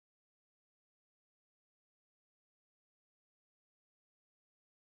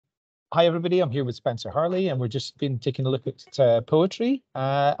Hi, everybody. I'm here with Spencer Hurley, and we're just been taking a look at poetry.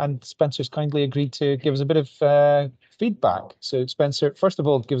 And Spencer's kindly agreed to give us a bit of feedback. So, Spencer, first of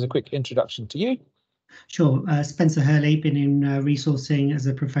all, give us a quick introduction to you. Sure. Spencer Hurley, been in resourcing as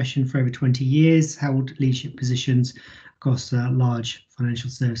a profession for over 20 years, held leadership positions across large financial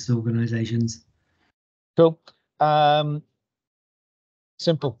services organisations. Cool.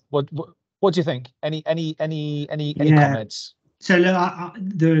 Simple. What do you think? Any comments? So there are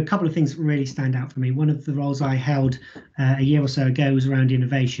a couple of things that really stand out for me. One of the roles I held a year or so ago was around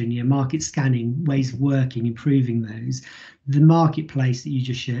innovation, market scanning, ways of working, improving those. The marketplace that you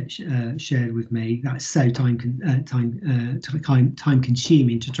just shared with me, that's so time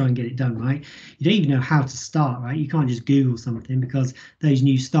consuming to try and get it done, right? You don't even know how to start, right? You can't just Google something because those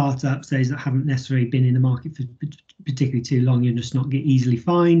new startups, those that haven't necessarily been in the market for particularly too long, you're just not easily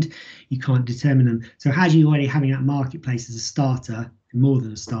find. You can't determine them. So how do you already having that marketplace as a starter, more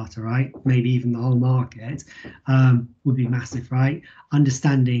than a starter, right? Maybe even the whole market would be massive, right?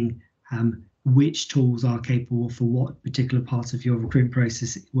 Understanding which tools are capable for what particular part of your recruitment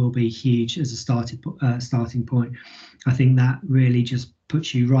process will be huge as a starting point. I think that really just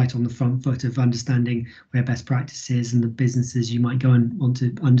puts you right on the front foot of understanding where best practice is and the businesses you might go and want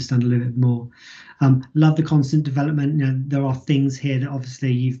to understand a little bit more. Love the constant development. There are things here that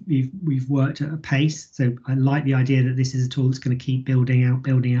obviously we've worked at a pace. So I like the idea that this is a tool that's going to keep building out,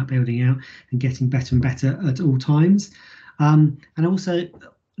 and getting better and better at all times. And also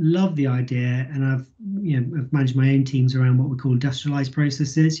love the idea, and I've managed my own teams around what we call industrialized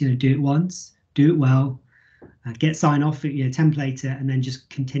processes. Do it once, do it well, get sign off, template it, and then just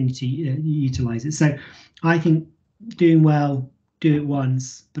continue to utilize it. So I think doing well, do it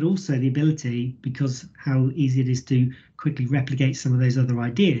once, but also the ability, because how easy it is to quickly replicate some of those other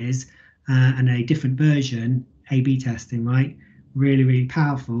ideas and a different version, A/B testing, right? Really, really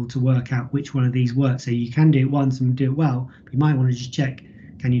powerful to work out which one of these works. So you can do it once and do it well, but you might want to just check,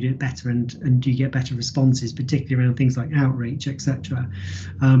 can you do it better, and do you get better responses, particularly around things like outreach, etc.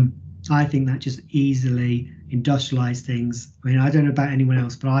 I think that just easily industrialize things. I mean, I don't know about anyone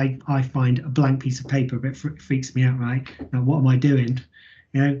else, but I find a blank piece of paper a bit freaks me out, right? Now, what am I doing?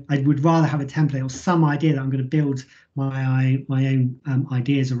 I would rather have a template or some idea that I'm going to build my own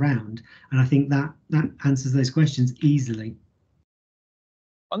ideas around. And I think that answers those questions easily.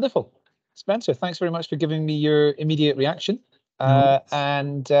 Wonderful. Spencer, thanks very much for giving me your immediate reaction.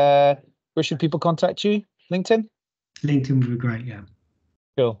 And where should people contact you? LinkedIn? LinkedIn would be great, yeah.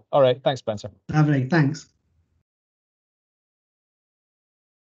 Cool. All right. Thanks, Spencer. Lovely. Thanks.